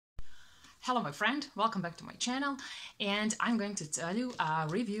Hello my friend, welcome back to my channel, and I'm going to tell you a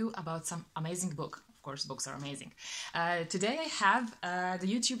review about some amazing book. Of course, books are amazing. Today I have the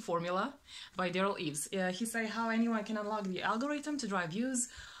YouTube Formula by Derral Eves. He says how anyone can unlock the algorithm to drive views,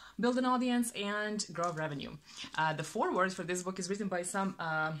 build an audience, and grow revenue. The foreword for this book is written by some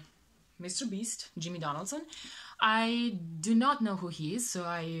MrBeast, Jimmy Donaldson. I do not know who he is, so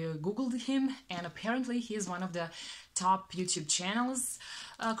I googled him, and apparently he is one of the top YouTube channels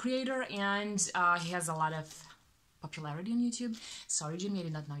creator, and he has a lot of popularity on YouTube. Sorry Jimmy, I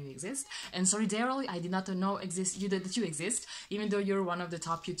did not know you exist. And sorry Derral, I did not know that you exist, even though you're one of the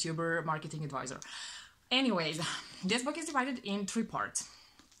top YouTuber marketing advisor. Anyways, this book is divided in 3 parts.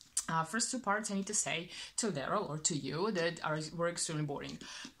 First 2 parts I need to say to Derral or to you that were extremely boring.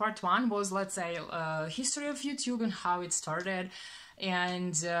 Part 1 was, let's say, history of YouTube and how it started,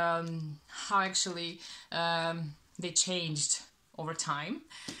 and how actually they changed over time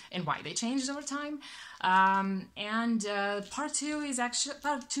and why they changed over time. Part 2 is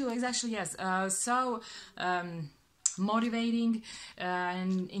actually yes, motivating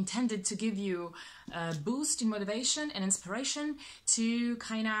and intended to give you a boost in motivation and inspiration to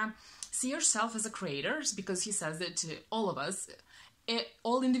kind of see yourself as a creator, because he says that all of us,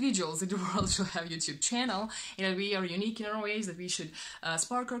 all individuals in the world should have a YouTube channel, and that we are unique in our ways, that we should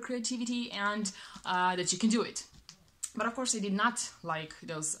spark our creativity, and that you can do it. But of course I did not like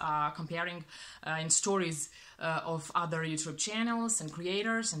those comparing in stories of other YouTube channels and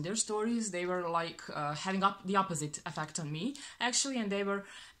creators and their stories. They were like having the opposite effect on me, actually, and they were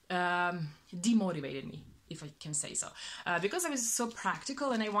demotivated me, if I can say so. Because I was so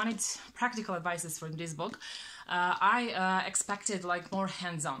practical and I wanted practical advices from this book, I expected like more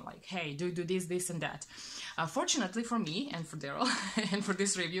hands-on, like, hey, do this and that. Fortunately for me and for Derral and for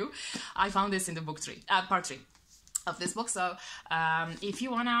this review, I found this in the part 3 of this book. So if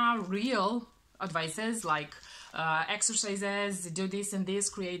you wanna real advices like exercises, do this and this,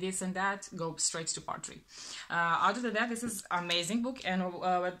 create this and that, go straight to part 3. Other than that, this is amazing book, and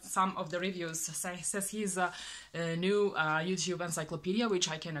some of the reviews says he's a new YouTube encyclopedia, which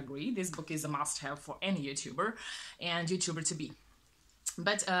I can agree. This book is a must-have for any YouTuber and YouTuber to be.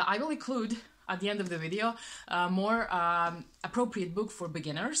 But I will include at the end of the video more appropriate book for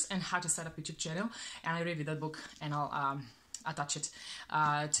beginners and how to set up a YouTube channel, and I review that book and I'll attach it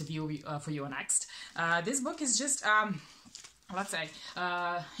to view for you next. This book is just let's say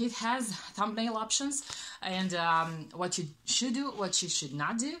it has thumbnail options and what you should do, what you should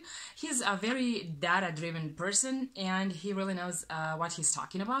not do. He's a very data-driven person, and he really knows what he's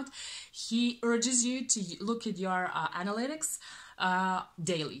talking about. He urges you to look at your analytics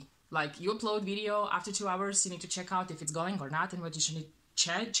daily. Like, you upload video, after 2 hours you need to check out if it's going or not and what you should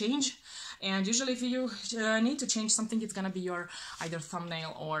change. And usually if you need to change something, it's gonna be your either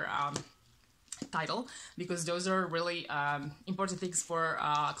thumbnail or title, because those are really important things for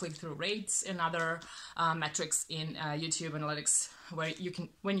click-through rates and other metrics in YouTube analytics, where you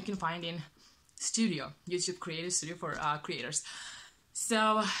can find in Studio, YouTube Creative Studio for creators.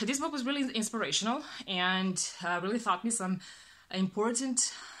 So this book was really inspirational and really taught me some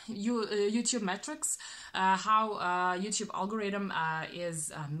important YouTube metrics, how YouTube algorithm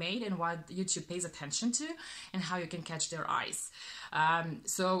is made and what YouTube pays attention to, and how you can catch their eyes.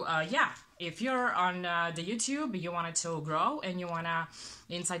 Yeah, if you're on the YouTube, you wanted to grow and you wanna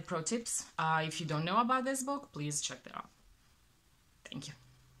inside pro tips, if you don't know about this book, please check that out. Thank you.